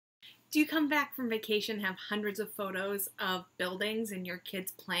Do you come back from vacation and have hundreds of photos of buildings and your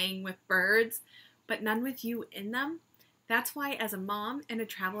kids playing with birds, but none with you in them? That's why, as a mom and a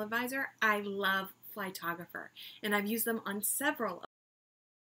travel advisor, I love Flytographer, and I've used them on several.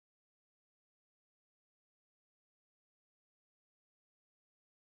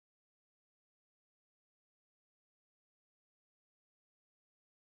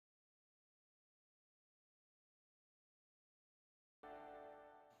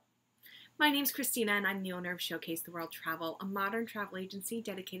 My name's Christina, and I'm the owner of Showcase the World Travel, a modern travel agency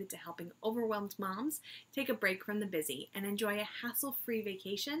dedicated to helping overwhelmed moms take a break from the busy and enjoy a hassle-free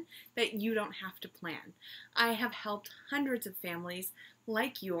vacation that you don't have to plan. I have helped hundreds of families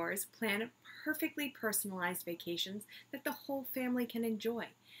like yours plan perfectly personalized vacations that the whole family can enjoy.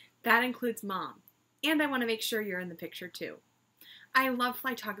 That includes mom. And I want to make sure you're in the picture too. I love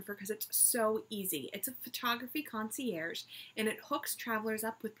Flytographer because it's so easy. It's a photography concierge, and it hooks travelers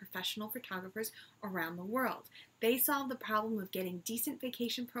up with professional photographers around the world. They solve the problem of getting decent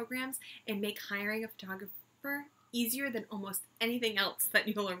vacation programs and make hiring a photographer easier than almost anything else that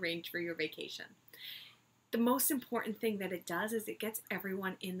you'll arrange for your vacation. The most important thing that it does is it gets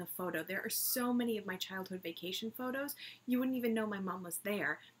everyone in the photo. There are so many of my childhood vacation photos, you wouldn't even know my mom was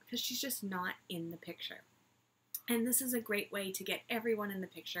there because she's just not in the picture. And this is a great way to get everyone in the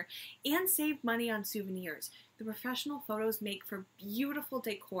picture and save money on souvenirs. The professional photos make for beautiful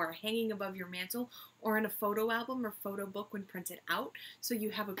decor hanging above your mantle or in a photo album or photo book when printed out. So you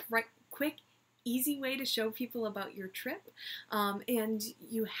have a quick, easy way to show people about your trip. And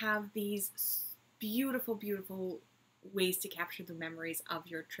you have these beautiful, beautiful ways to capture the memories of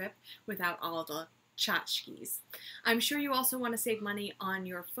your trip without all the tchotchkes. I'm sure you also want to save money on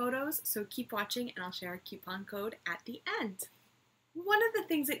your photos, so keep watching and I'll share a coupon code at the end. One of the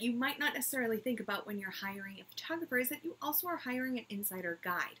things that you might not necessarily think about when you're hiring a photographer is that you also are hiring an insider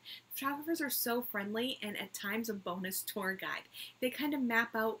guide. Photographers are so friendly and at times a bonus tour guide. They kind of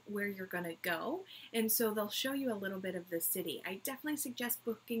map out where you're going to go, and so they'll show you a little bit of the city. I definitely suggest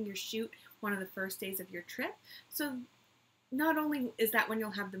booking your shoot one of the first days of your trip, so not only is that when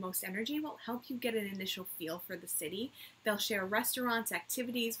you'll have the most energy, it will help you get an initial feel for the city. They'll share restaurants,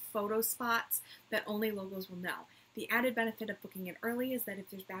 activities, photo spots that only locals will know. The added benefit of booking it early is that if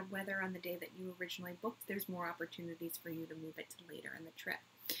there's bad weather on the day that you originally booked, there's more opportunities for you to move it to later in the trip.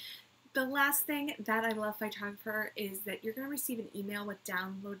 The last thing that I love Flytographer is that you're going to receive an email with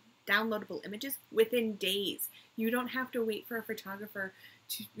downloadable images within days. You don't have to wait for a photographer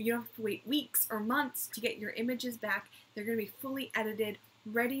you don't have to wait weeks or months to get your images back. They're going to be fully edited,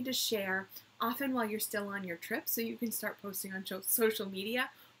 ready to share, often while you're still on your trip, so you can start posting on social media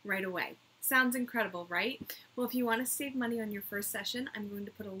right away. Sounds incredible, right? Well, if you want to save money on your first session, I'm going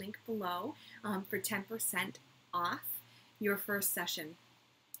to put a link below for 10% off your first session.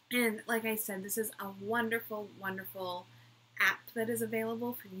 And like I said, this is a wonderful, wonderful app that is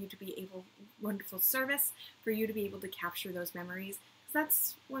available for you to be able, wonderful service for you to be able to capture those memories.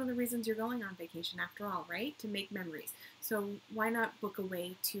 That's one of the reasons you're going on vacation after all, right? To make memories. So why not book a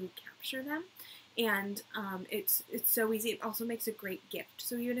way to capture them? And it's so easy. It also makes a great gift.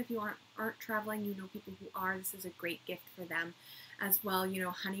 So even if you aren't traveling, you know people who are, this is a great gift for them as well. You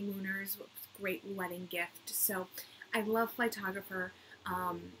know, honeymooners, great wedding gift. So I love Flytographer.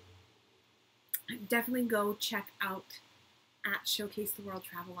 Definitely go check out at Showcase the World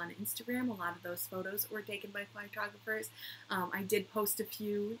Travel on Instagram. A lot of those photos were taken by Flytographers. I did post a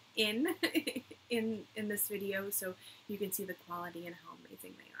few in this video so you can see the quality and how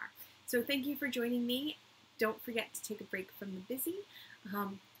amazing they are. So thank you for joining me. Don't forget to take a break from the busy.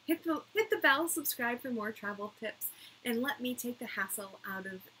 Hit the bell, subscribe for more travel tips, and let me take the hassle out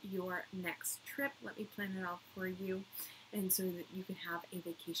of your next trip. Let me plan it all for you, and so that you can have a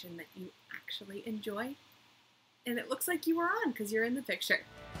vacation that you actually enjoy. And it looks like you were on because you're in the picture.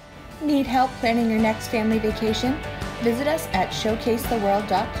 Need help planning your next family vacation? Visit us at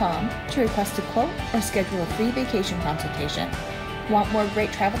showcasetheworld.com to request a quote or schedule a free vacation consultation. Want more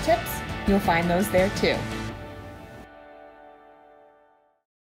great travel tips? You'll find those there too.